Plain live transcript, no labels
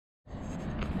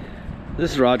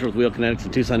This is Roger with Wheel Kinetics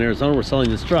in Tucson, Arizona. We're selling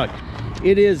this truck.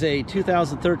 It is a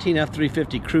 2013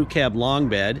 F350 crew cab long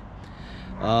bed.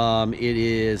 It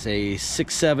is a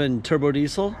 6.7 turbo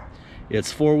diesel.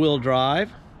 It's 4-wheel drive.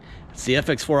 It's the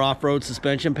FX4 off-road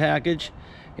suspension package,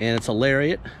 and it's a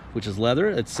Lariat, which is leather.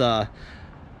 It's a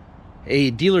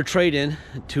dealer trade-in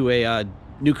to a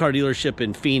new car dealership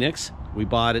in Phoenix. We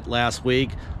bought it last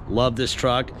week. Love this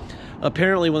truck.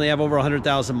 Apparently, when they have over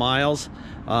 100,000 miles,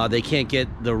 they can't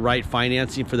get the right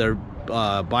financing for their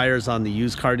buyers on the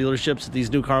used car dealerships at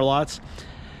these new car lots.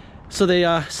 So they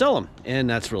sell them, and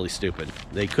that's really stupid.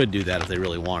 They could do that if they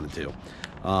really wanted to.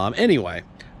 Anyway,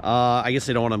 I guess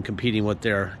they don't want them competing with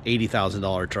their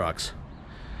 $80,000 trucks.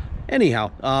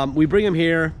 Anyhow, we bring them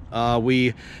here.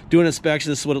 We do an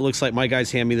inspection. This is what it looks like. My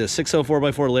guys hand me this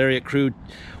 604x4 Lariat Crew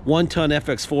 1-ton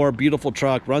FX4. Beautiful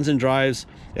truck. Runs and drives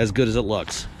as good as it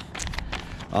looks.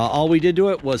 All we did to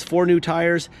it was 4 new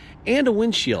tires and a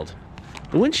windshield.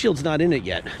 The windshield's not in it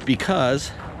yet because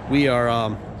we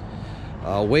are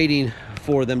waiting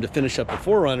for them to finish up the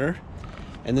 4Runner,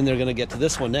 and then they're going to get to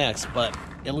this one next. But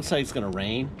it looks like it's going to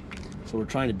rain, so we're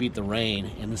trying to beat the rain,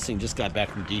 and this thing just got back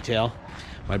from detail.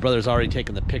 My brother's already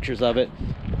taken the pictures of it,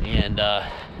 and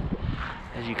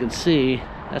as you can see,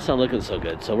 that's not looking so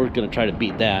good. So we're going to try to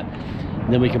beat that,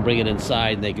 and then we can bring it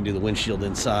inside, and they can do the windshield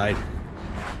inside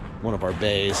one of our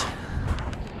bays.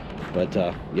 But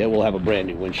yeah, we'll have a brand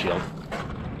new windshield.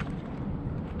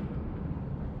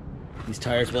 These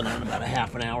tires went on about a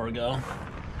half an hour ago.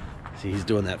 See, he's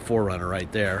doing that 4Runner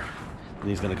right there, and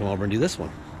he's going to come over and do this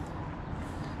one.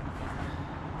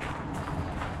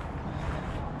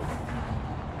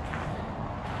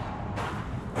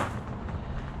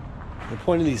 The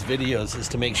point of these videos is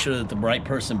to make sure that the right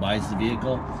person buys the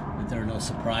vehicle, that there are no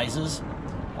surprises,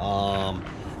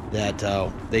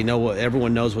 that they know what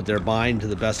everyone knows what they're buying to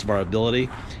the best of our ability.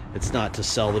 It's not to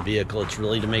sell the vehicle, it's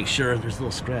really to make sure, there's a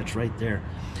little scratch right there,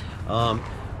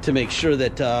 to make sure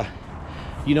that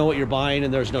you know what you're buying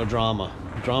and there's no drama.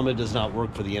 Drama does not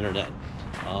work for the internet.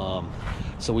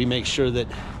 So we make sure that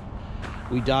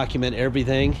we document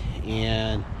everything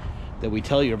and that we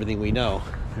tell you everything we know.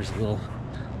 There's a little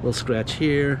scratch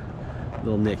here,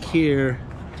 little nick here,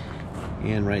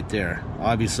 and right there.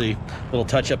 Obviously, a little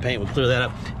touch-up paint will clear that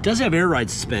up. It does have air ride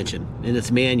suspension, and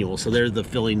it's manual, so there's the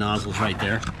filling nozzles right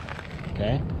there.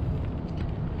 Okay.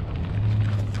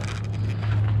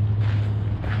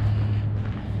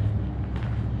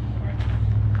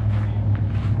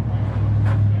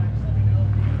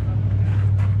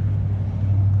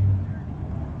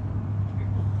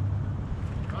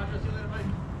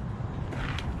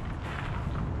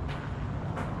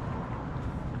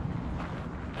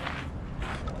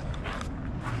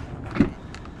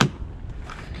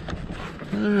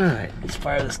 All right, let's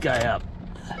fire this guy up.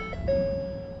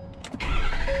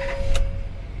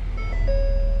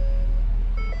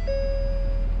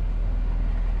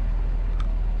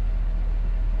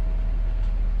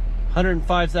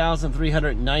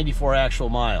 $105,394 actual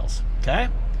miles. Okay,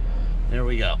 there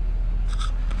we go.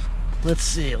 Let's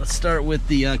see. Let's start with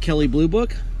the Kelley Blue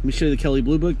Book. Let me show you the Kelley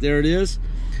Blue Book. There it is.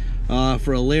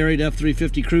 For a Lariat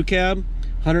F350 crew cab,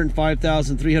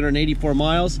 105,384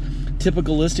 miles.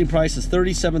 Typical listing price is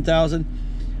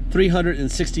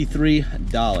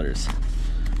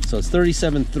 $37,363. So it's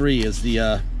 $37,300 is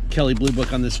the Kelley Blue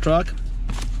Book on this truck.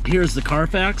 Here's the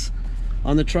Carfax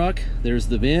on the truck. There's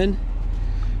the VIN.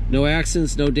 No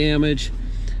accidents, no damage.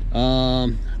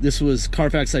 This was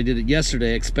Carfax. I did it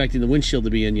yesterday, expecting the windshield to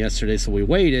be in yesterday, so we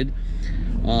waited.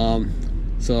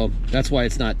 So that's why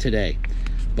it's not today.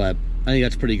 But I think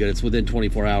that's pretty good. It's within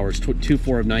 24 hours.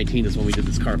 2/4 of 19 is when we did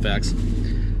this Carfax.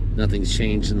 Nothing's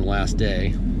changed in the last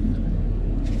day.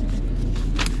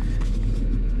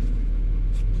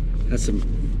 Got some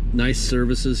nice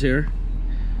services here.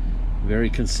 Very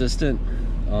consistent,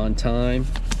 on time.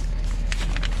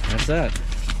 That's that.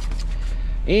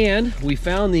 And we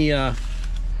found the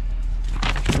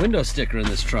window sticker in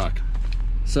this truck.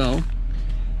 So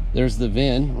there's the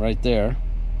VIN right there.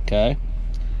 Okay.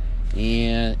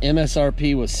 And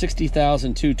MSRP was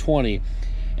 $60,220,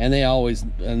 and they always,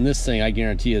 and this thing, I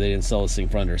guarantee you they didn't sell this thing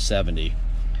for under 70.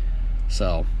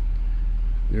 So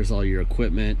there's all your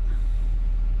equipment.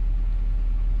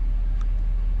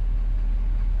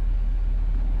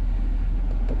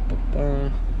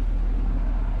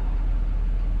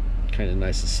 Kind of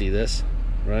nice to see this,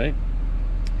 right?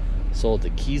 Sold to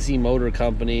Keezy Motor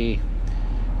Company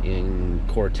in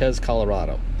Cortez,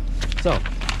 Colorado. So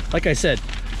like I said,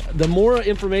 the more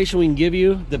information we can give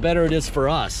you, the better it is for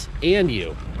us and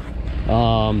you.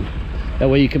 That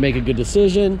way you can make a good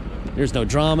decision. There's no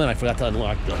drama. And I forgot to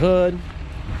unlock the hood.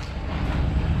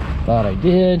 Thought I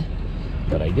did.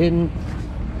 but I didn't.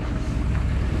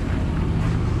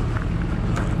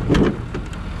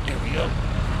 There we go.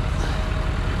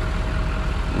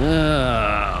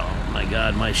 Oh my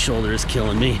God, my shoulder is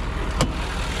killing me.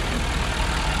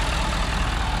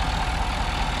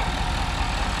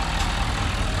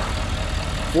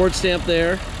 Ford stamp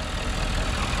there.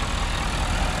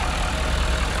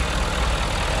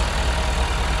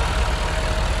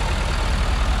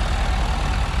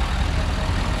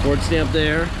 Ford stamp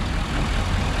there.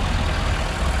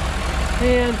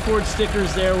 And Ford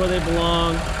stickers there where they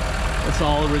belong. That's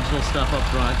all original stuff up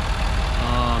front.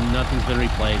 Nothing's been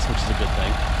replaced, which is a good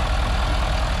thing.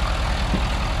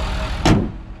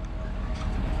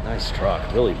 Nice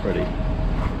truck, really pretty.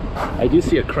 I do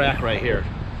see a crack right here.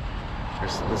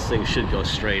 This thing should go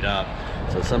straight up.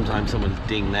 So sometimes someone's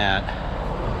ding that.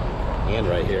 And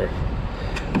right here.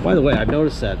 By the way, I've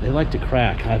noticed that they like to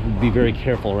crack. I have to be very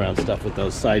careful around stuff with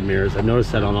those side mirrors. I've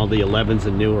noticed that on all the 11s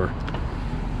and newer.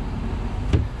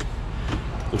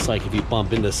 Looks like if you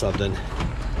bump into something,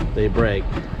 they break.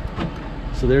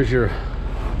 So there's your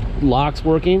locks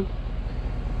working.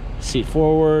 Seat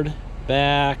forward,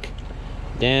 back,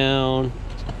 down,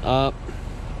 up,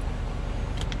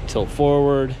 tilt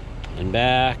forward and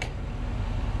back.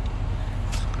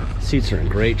 Seats are in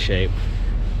great shape.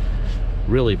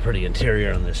 Really pretty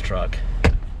interior on this truck.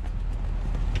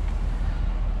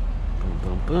 Boom,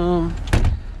 boom, boom.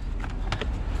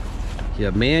 You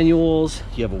have manuals.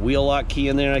 You have a wheel lock key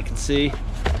in there, I can see.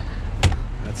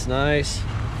 That's nice.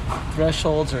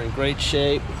 Thresholds are in great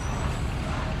shape.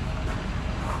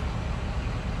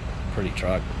 Pretty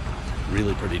truck.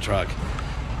 Really pretty truck.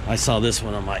 I saw this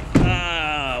one, I'm like,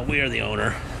 we are the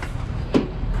owner.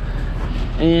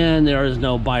 And there is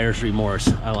no buyer's remorse.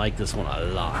 I like this one a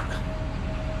lot.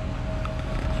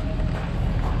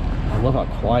 I love how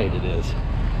quiet it is.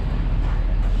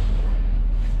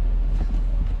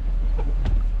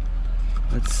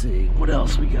 Let's see, what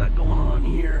else we got going on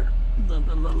here? La,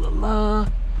 la, la, la, la.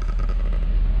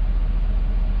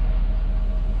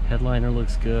 Headliner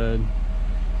looks good.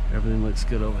 Everything looks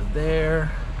good over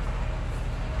there.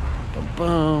 Boom,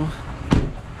 boom.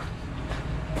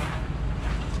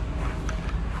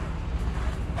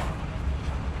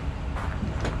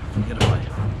 Forget if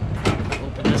I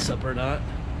open this up or not.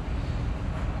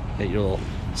 Got your little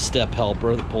step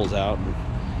helper that pulls out.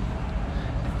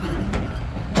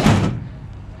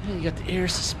 And you got the air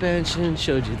suspension,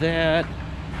 showed you that.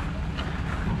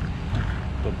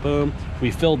 Boom, boom.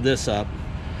 We filled this up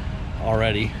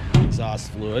already,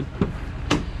 exhaust fluid.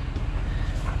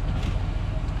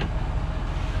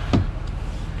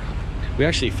 We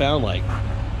actually found like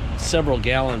several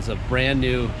gallons of brand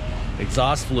new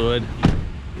exhaust fluid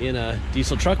in a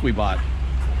diesel truck we bought.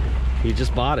 We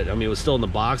just bought it. I mean, it was still in the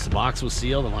box. The box was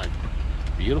sealed. I'm like,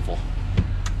 beautiful.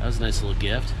 That was a nice little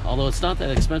gift. Although it's not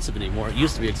that expensive anymore. It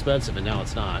used to be expensive and now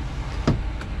it's not.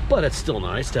 But it's still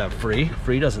nice to have free.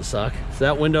 Free doesn't suck. So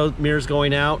that window mirror's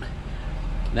going out.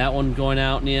 That one going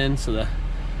out and in. So the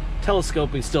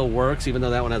telescoping still works even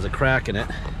though that one has a crack in it.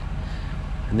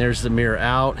 And there's the mirror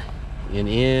out and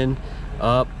in,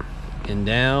 up and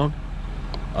down.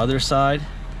 Other side.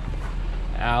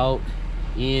 Out,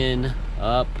 in,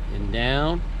 up and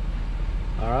down.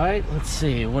 All right, let's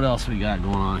see what else we got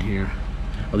going on here.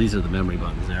 Oh, these are the memory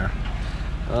buttons there.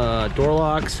 Door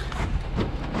locks.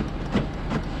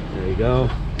 There you go.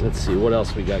 Let's see what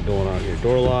else we got going on here.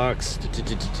 Door locks.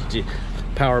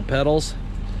 Power pedals.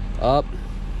 Up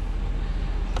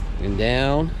and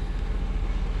down.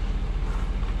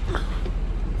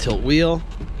 Tilt wheel.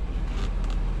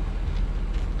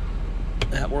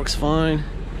 That works fine.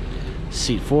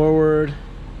 Seat forward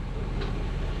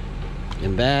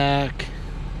and back,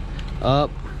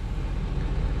 up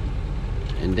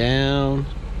and down,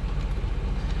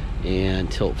 and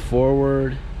tilt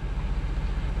forward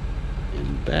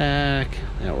and back.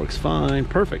 That works fine.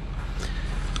 Perfect.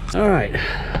 All right,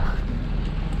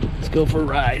 let's go for a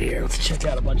ride here. Let's check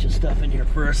out a bunch of stuff in here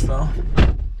first though.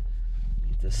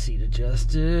 Get the seat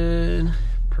adjusted.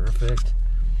 Perfect.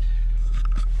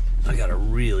 I got a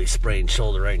really sprained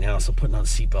shoulder right now, so putting on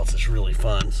seatbelts is really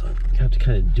fun. So I have to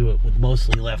kind of do it with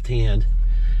mostly left hand.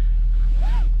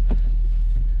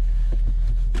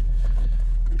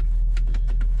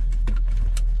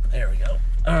 There we go.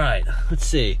 All right, let's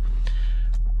see.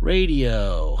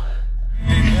 Radio.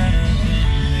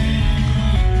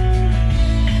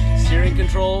 Steering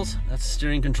controls. That's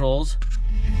steering controls.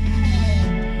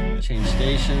 Change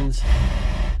stations.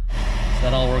 So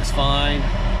that all works fine.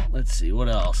 Let's see, what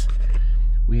else?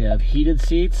 We have heated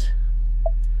seats.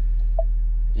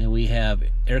 And we have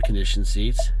air-conditioned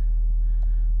seats.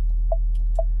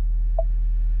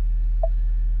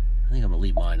 I think I'm a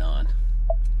leave mine on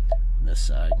this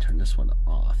side. Turn this one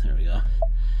off. There we go.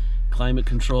 Climate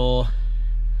control.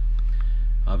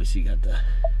 Obviously you got the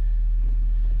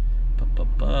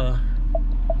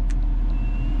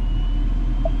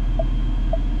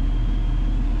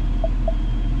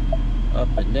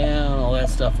up and down, all that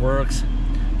stuff works.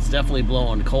 It's definitely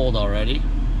blowing cold already.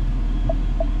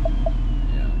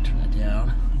 Yeah, turn that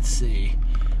down. Let's see.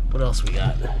 What else we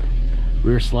got?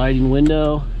 Rear sliding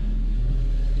window.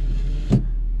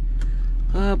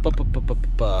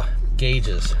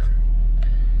 Gauges.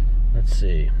 Let's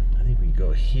see. I think we can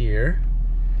go here.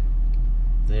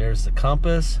 There's the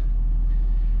compass.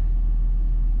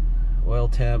 Oil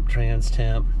temp, trans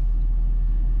temp.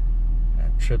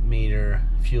 Trip meter,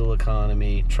 fuel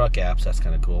economy, truck apps. That's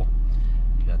kind of cool.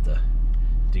 You got the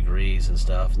degrees and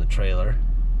stuff in the trailer.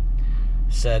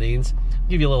 Settings.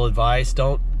 Give you a little advice.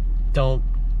 Don't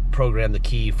program the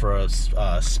key for a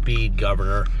speed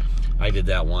governor. I did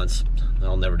that once.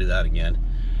 I'll never do that again.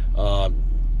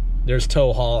 There's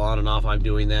tow haul on and off. I'm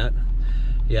doing that.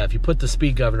 Yeah, if you put the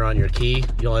speed governor on your key,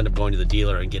 you'll end up going to the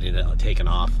dealer and getting it taken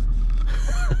off.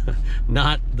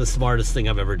 Not the smartest thing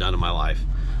I've ever done in my life.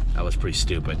 That was pretty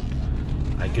stupid.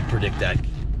 I could predict that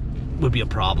would be a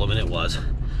problem, and it was.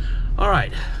 All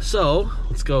right, so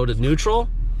let's go to neutral.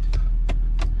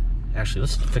 Actually,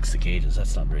 let's fix the gauges.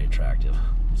 That's not very attractive.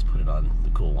 Let's put it on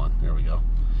the cool one. There we go.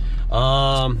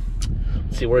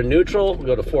 Let's see, we're in neutral. We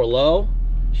go to 4 low.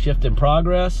 Shift in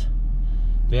progress.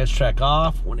 Advanced track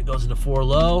off. When it goes into 4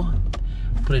 low,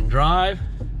 put it in drive.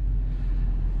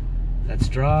 That's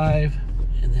drive,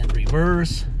 and then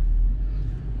reverse.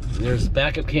 And there's the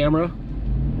backup camera.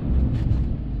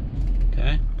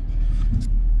 Okay.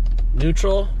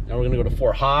 Neutral. Now we're gonna go to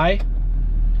 4 high.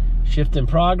 Shift in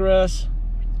progress.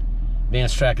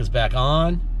 Advanced track is back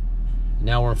on.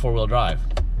 Now we're in 4-wheel drive.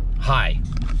 High.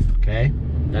 Okay.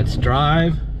 That's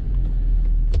drive.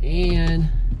 And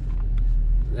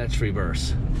that's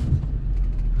reverse.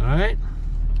 All right.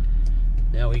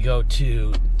 Now we go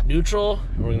to neutral.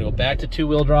 And we're gonna go back to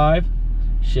 2-wheel drive.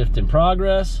 Shift in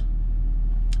progress.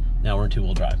 Now we're in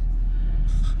 2-wheel drive.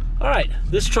 All right,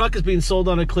 this truck is being sold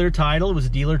on a clear title. It was a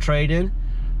dealer trade-in.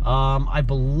 I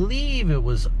believe it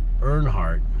was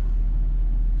Earnhardt,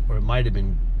 or it might have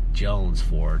been Jones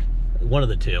Ford. One of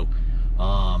the two.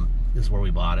 This is where we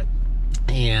bought it.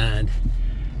 And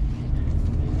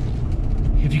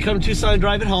if you come to Tucson and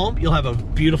drive it home, you'll have a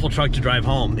beautiful truck to drive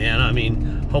home, man. I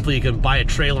mean, hopefully you can buy a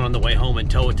trailer on the way home and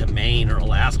tow it to Maine or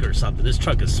Alaska or something. This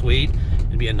truck is sweet.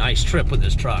 It'd be a nice trip with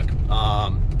this truck.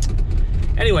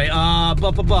 Anyway,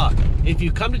 if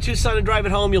you come to Tucson and drive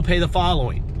it home, you'll pay the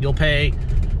following. You'll pay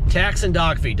tax and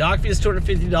dock fee. Dock fee is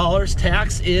 $250.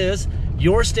 Tax is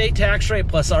your state tax rate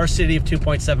plus our city of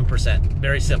 2.7%.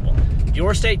 Very simple.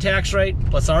 Your state tax rate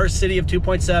plus our city of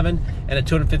 2.7 and a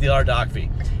 $250 dock fee.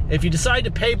 If you decide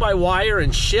to pay by wire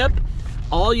and ship,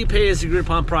 all you pay is the agreed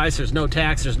upon price. There's no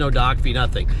tax, there's no dock fee,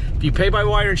 nothing. If you pay by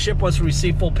wire and ship, once we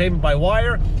receive full payment by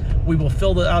wire, we will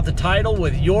fill out the title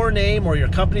with your name or your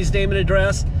company's name and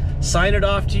address, sign it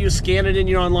off to you, scan it in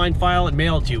your online file, and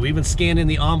mail it to you. We even scan in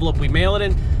the envelope we mail it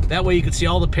in. That way you can see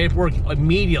all the paperwork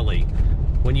immediately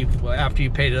when after you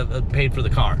paid for the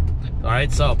car. All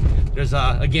right, so there's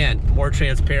again more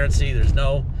transparency. There's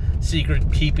no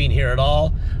secret keeping here at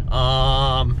all.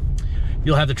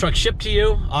 You'll have the truck shipped to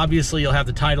you. Obviously, you'll have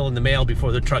the title in the mail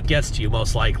before the truck gets to you,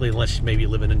 most likely, unless maybe you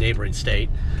live in a neighboring state,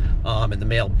 and the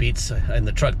mail and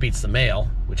the truck beats the mail,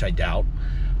 which I doubt.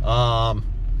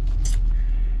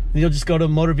 You'll just go to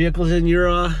motor vehicles in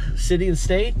your city and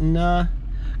state and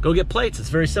go get plates. It's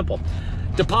very simple.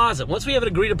 Deposit. Once we have an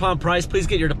agreed upon price, please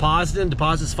get your deposit in.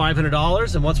 Deposit's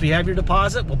 $500, and once we have your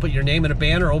deposit, we'll put your name in a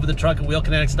banner over the truck at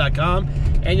wheelkinetics.com,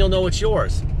 and you'll know it's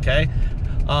yours. Okay.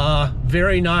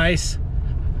 Very nice.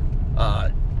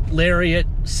 Lariat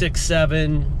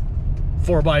 6.7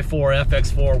 4x4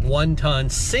 FX4 1-ton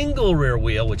single rear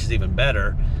wheel, which is even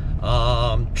better.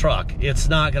 Truck. It's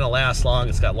not going to last long.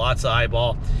 It's got lots of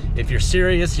eyeball. If you're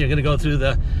serious, you're going to go through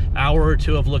the hour or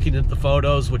two of looking at the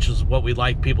photos, which is what we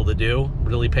like people to do.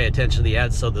 Really pay attention to the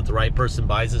ads so that the right person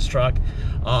buys this truck.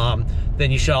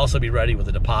 Then you should also be ready with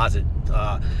a deposit.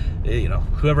 You know,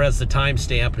 whoever has the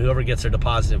timestamp, whoever gets their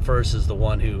deposit in first is the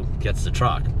one who gets the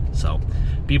truck. So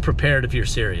be prepared if you're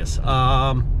serious.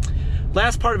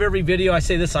 Last part of every video, I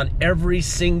say this on every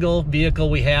single vehicle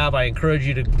we have. I encourage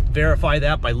you to verify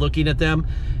that by looking at them.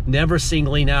 Never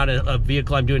singling out a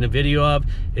vehicle I'm doing a video of.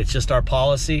 It's just our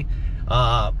policy.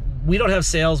 We don't have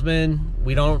salesmen.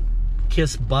 We don't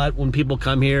kiss butt when people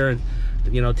come here and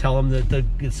You know, tell them that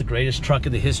it's the greatest truck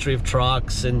in the history of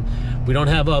trucks, and we don't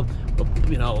have a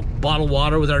you know, bottled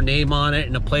water with our name on it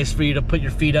and a place for you to put your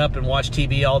feet up and watch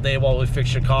TV all day while we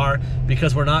fix your car,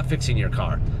 because we're not fixing your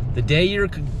car. The day you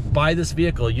buy this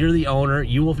vehicle, you're the owner.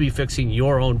 You will be fixing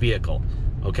your own vehicle,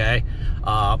 okay?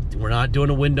 We're not doing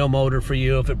a window motor for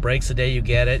you if it breaks the day you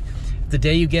get it. If the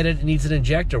day you get it, it needs an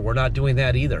injector, we're not doing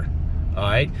that either, all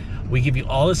right? We give you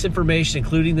all this information,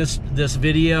 including this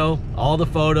video, all the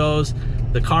photos,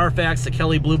 the Carfax, the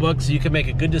Kelly Blue Book, so you can make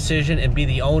a good decision and be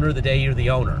the owner the day you're the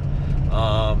owner.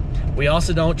 We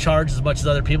also don't charge as much as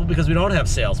other people because we don't have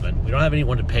salesmen. We don't have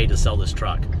anyone to pay to sell this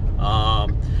truck.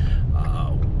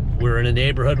 We're in a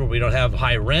neighborhood where we don't have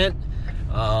high rent.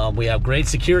 We have great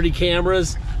security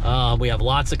cameras. We have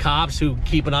lots of cops who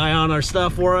keep an eye on our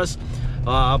stuff for us.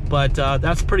 But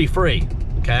that's pretty free,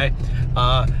 okay?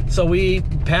 So we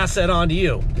pass that on to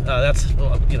you. That's,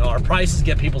 you know, our prices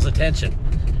get people's attention,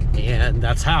 and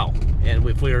that's how. And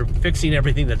if we're fixing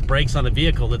everything that breaks on a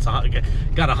vehicle that's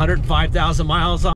got 105,000 miles on